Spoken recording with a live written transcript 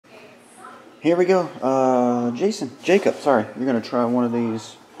Here we go. Jacob, sorry. You're going to try one of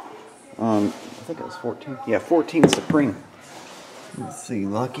these. I think it was 14. Yeah, 14 Supreme. Let's see.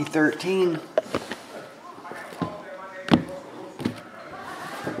 Lucky 13.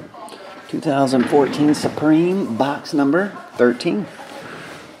 2014 Supreme, box number 13.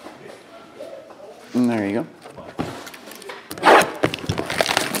 And there you go.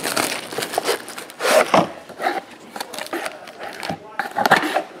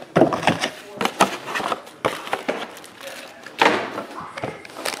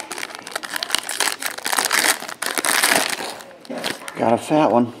 Got a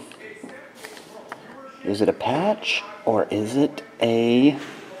fat one. Is it a patch or is it a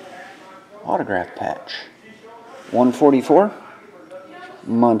autograph patch? 144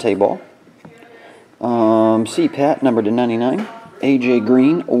 Monte Ball. C-Pat number to 99. AJ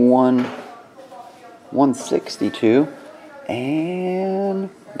Green 162. And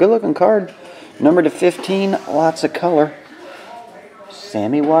good looking card. Number to 15, lots of color.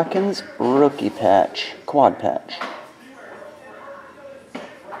 Sammy Watkins rookie patch, quad patch.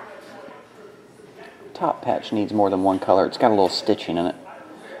 Top patch needs more than one color. It's got a little stitching in it.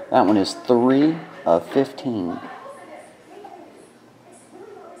 That one is 3 of 15.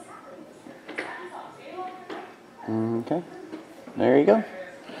 Okay, there you go.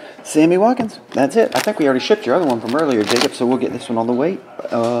 Sammy Watkins. That's it. I think we already shipped your other one from earlier, Jacob, so we'll get this one on the way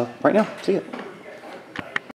right now. See ya.